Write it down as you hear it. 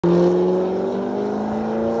Hey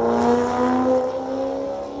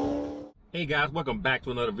guys, welcome back to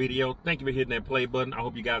another video. Thank you for hitting that play button. I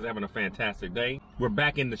hope you guys are having a fantastic day. We're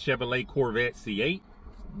back in the Chevrolet Corvette C8.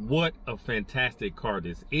 What a fantastic car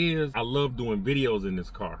this is. I love doing videos in this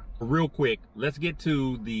car. Real quick, let's get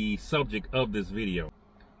to the subject of this video.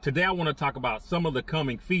 Today I want to talk about some of the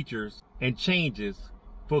coming features and changes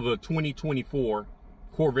for the 2024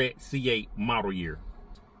 Corvette C8 model year.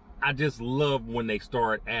 I just love when they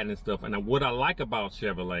start adding stuff, and what I like about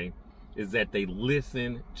Chevrolet is that they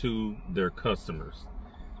listen to their customers.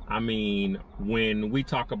 I mean, when we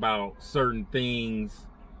talk about certain things,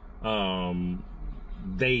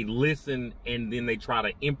 they listen and then they try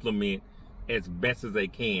to implement as best as they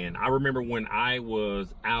can. I remember when I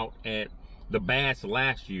was out at the Bash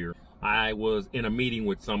last year, I was in a meeting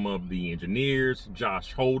with some of the engineers.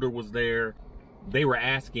 Josh Holder was there. They were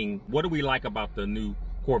asking, what do we like about the new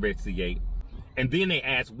Corvette C8? And then they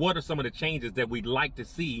asked, what are some of the changes that we'd like to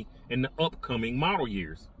see in the upcoming model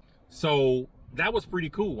years? So that was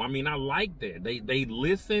pretty cool. I mean, I like that. They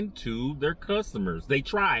listen to their customers. They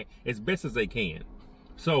try as best as they can.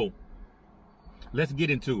 So let's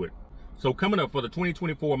get into it. So coming up for the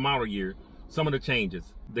 2024 model year, some of the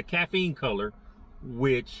changes. The caffeine color,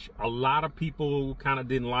 which a lot of people kind of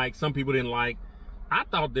didn't like. Some people didn't like. I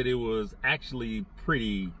thought that it was actually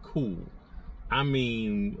pretty cool. I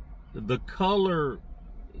mean, the color,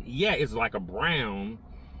 yeah, it's like a brown,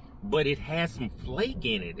 but it has some flake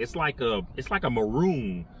in it. It's like a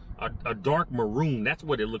maroon, a dark maroon. That's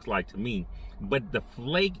what it looks like to me. But the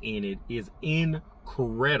flake in it is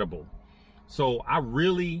incredible. So I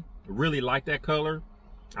really, really like that color.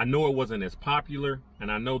 I know it wasn't as popular, and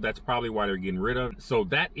I know that's probably why they're getting rid of it. So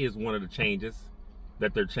that is one of the changes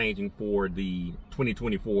that they're changing for the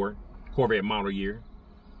 2024 Corvette model year.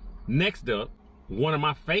 Next up, one of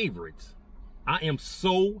my favorites. I am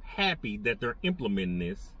so happy that they're implementing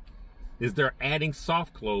this, is they're adding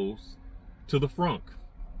soft close to the front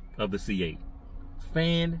of the C8.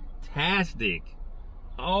 Fantastic.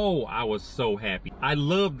 Oh, I was so happy. I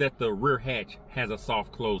love that the rear hatch has a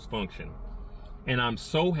soft close function. And I'm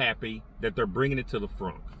so happy that they're bringing it to the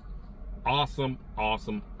front. Awesome,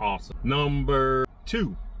 awesome, awesome. Number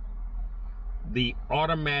 2, the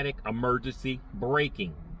automatic emergency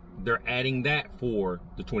braking. They're adding that for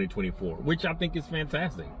the 2024, which I think is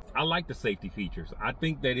fantastic. I like the safety features. I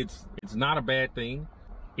think that it's not a bad thing.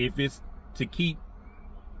 If it's to keep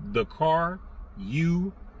the car,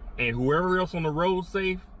 you, and whoever else on the road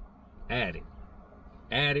safe, add it.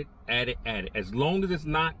 Add it, add it, add it. As long as it's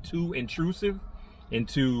not too intrusive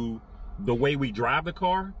into the way we drive the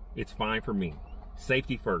car, it's fine for me.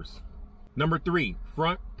 Safety first. Number 3,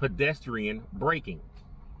 front pedestrian braking.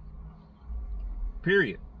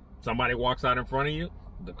 Period. Somebody walks out in front of you,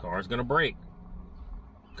 the car's gonna brake.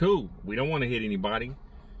 Cool, we don't wanna hit anybody.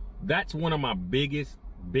 That's one of my biggest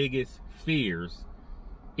fears,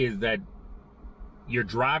 is that you're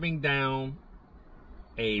driving down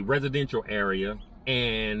a residential area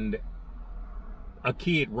and a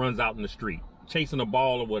kid runs out in the street, chasing a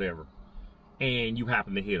ball or whatever, and you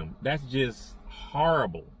happen to hit him. That's just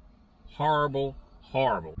horrible, horrible,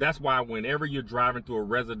 horrible. That's why whenever you're driving through a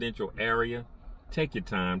residential area, take your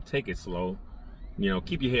time, take it slow. You know,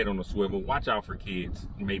 keep your head on a swivel. Watch out for kids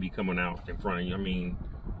maybe coming out in front of you. I mean,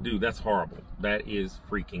 dude, that's horrible. That is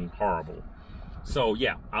freaking horrible. So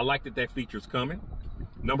yeah, I like that that feature's coming.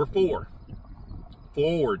 Number 4,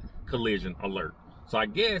 forward collision alert. So I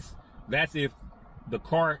guess that's if the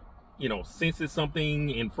car, you know, senses something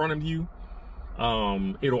in front of you,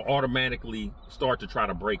 it'll automatically start to try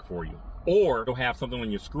to brake for you. Or it'll have something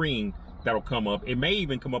on your screen that'll come up. It may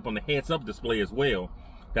even come up on the heads-up display as well.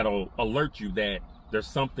 That'll alert you that there's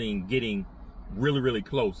something getting really, really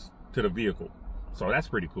close to the vehicle. So that's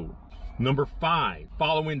pretty cool. Number 5,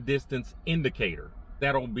 following distance indicator.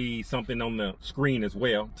 That'll be something on the screen as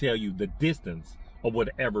well, tell you the distance of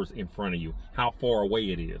whatever's in front of you, how far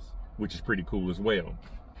away it is, which is pretty cool as well.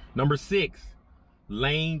 Number 6,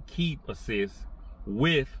 lane keep assist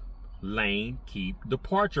with lane keep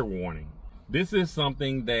departure warning. This is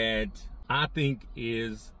something that I think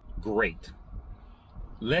is great.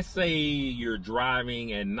 Let's say you're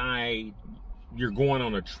driving at night, you're going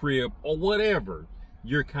on a trip or whatever,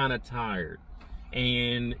 you're kind of tired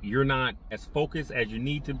and you're not as focused as you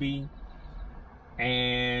need to be,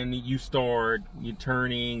 and you're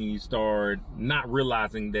turning, you start not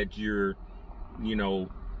realizing that you're, you know,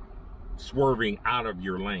 swerving out of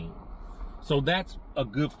your lane. So that's a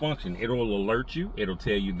good function. It'll alert you. It'll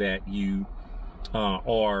tell you that you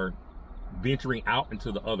are venturing out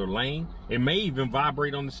into the other lane. It may even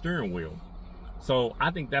vibrate on the steering wheel. So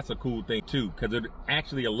I think that's a cool thing too, because it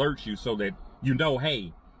actually alerts you so that you know,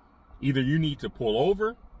 hey, either you need to pull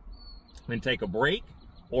over and take a break,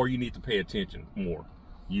 or you need to pay attention more.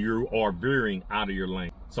 You are veering out of your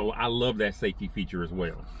lane. So I love that safety feature as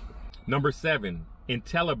well. Number 7,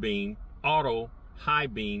 IntelliBeam Auto High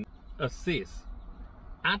Beam Assist.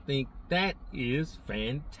 I think that is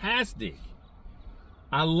fantastic.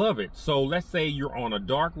 I love it. So let's say you're on a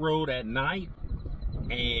dark road at night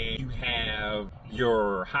and you have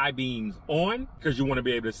your high beams on because you want to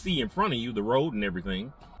be able to see in front of you the road and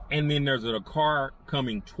everything. And then there's a car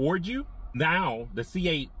coming towards you. Now the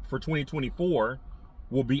C8 for 2024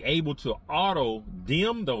 will be able to auto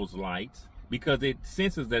dim those lights because it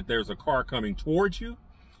senses that there's a car coming towards you.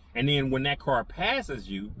 And then when that car passes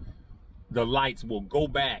you, the lights will go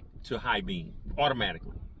back to high beam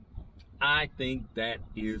automatically. I think that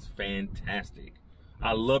is fantastic.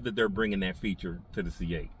 I love that they're bringing that feature to the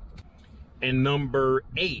C8. And number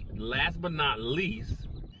 8, last but not least,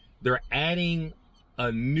 they're adding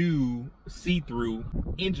a new see-through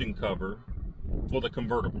engine cover for the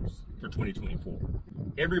convertibles for 2024.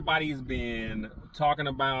 Everybody's been talking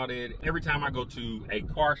about it. Every time I go to a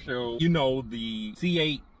car show, you know, the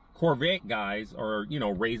C8 Corvette guys are, you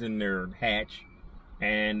know, raising their hatch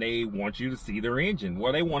and they want you to see their engine.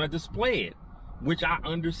 Well, they want to display it, which I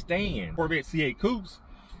understand. Corvette C8 Coupes,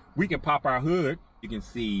 we can pop our hood. You can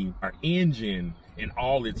see our engine in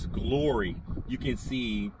all its glory. You can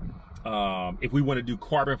see if we want to do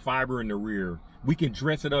carbon fiber in the rear, we can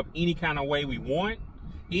dress it up any kind of way we want.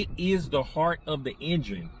 It is the heart of the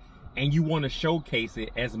engine, and you want to showcase it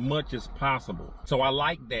as much as possible. So I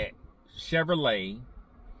like that Chevrolet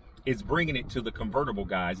is bringing it to the convertible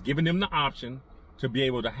guys, giving them the option to be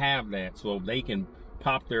able to have that so they can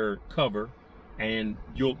pop their cover and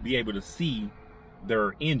you'll be able to see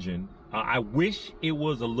their engine. I wish it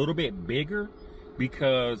was a little bit bigger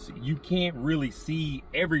because you can't really see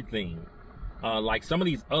everything. Like some of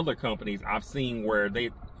these other companies I've seen where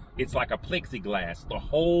it's like a plexiglass. The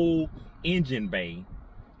whole engine bay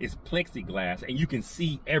is plexiglass and you can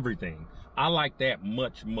see everything. I like that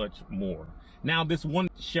much, much more. Now, this one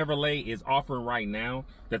Chevrolet is offering right now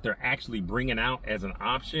that they're actually bringing out as an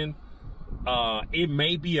option. It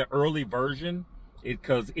may be an early version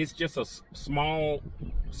because it's just a small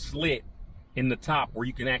slit in the top where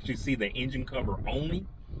you can actually see the engine cover only.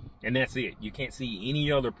 And that's it. You can't see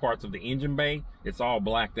any other parts of the engine bay. It's all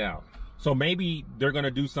blacked out. So maybe they're going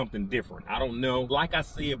to do something different. I don't know. Like I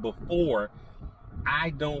said before,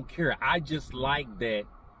 I don't care. I just like that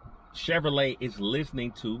Chevrolet is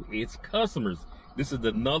listening to its customers. This is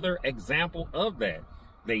another example of that.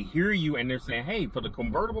 They hear you and they're saying, hey, for the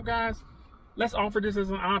convertible guys, let's offer this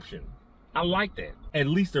as an option. I like that. At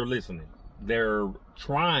least they're listening. They're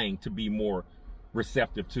trying to be more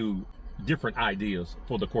receptive to different ideas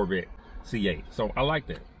for the Corvette C8. So I like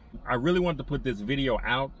that. I really wanted to put this video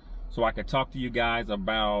out so I could talk to you guys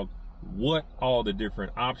about what all the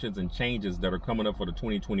different options and changes that are coming up for the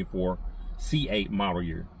 2024 C8 model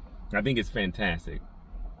year. I think it's fantastic.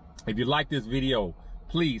 If you like this video,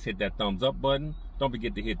 please hit that thumbs up button. Don't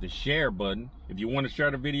forget to hit the share button. If you want to share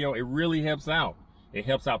the video, it really helps out. It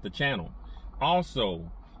helps out the channel. Also,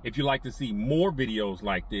 if you'd like to see more videos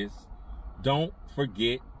like this, don't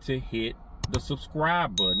forget to hit the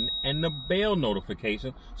subscribe button and the bell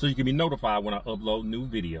notification so you can be notified when I upload new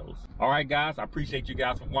videos. All right, guys, I appreciate you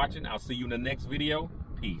guys for watching. I'll see you in the next video.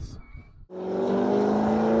 Peace.